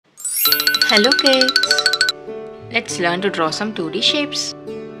Hello kids! Let's learn to draw some 2D shapes.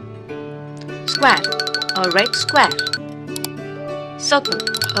 Square, a red square. Circle,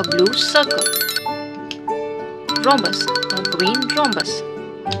 a blue circle. Rhombus, a green rhombus.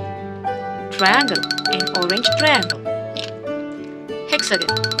 Triangle, an orange triangle.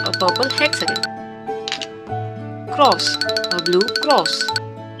 Hexagon, a purple hexagon. Cross, a blue cross.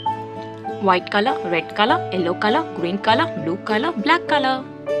 White color, red color, yellow color, green color, blue color, black color.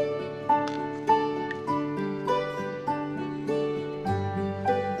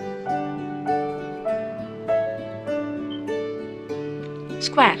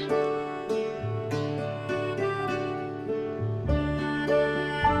 Square,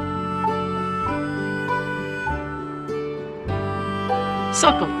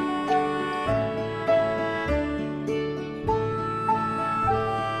 circle,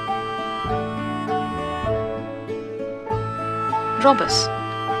 rhombus,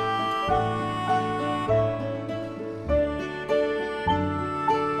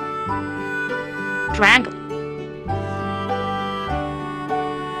 triangle,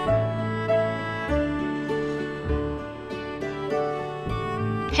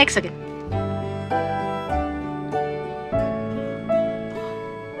 hexagon,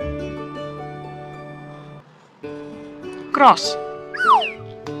 cross,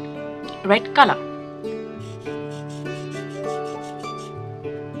 red color,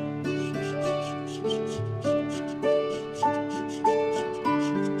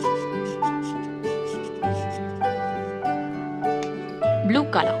 blue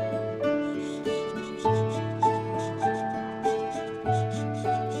color,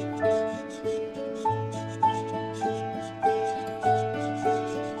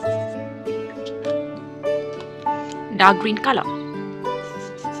 dark green color,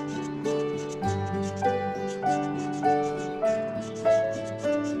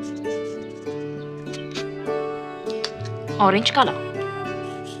 orange color,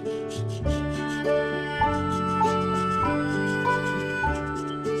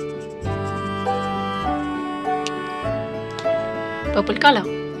 purple color,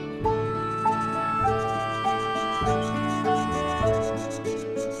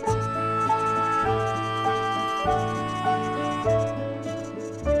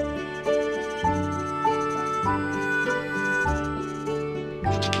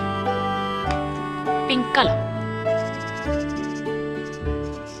 pink color,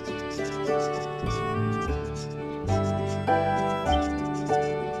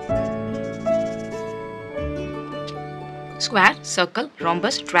 square, circle,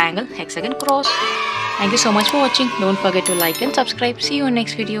 rhombus, triangle, hexagon, cross. Thank you so much for watching. Don't forget to like and subscribe. See you in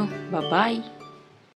next video. Bye bye.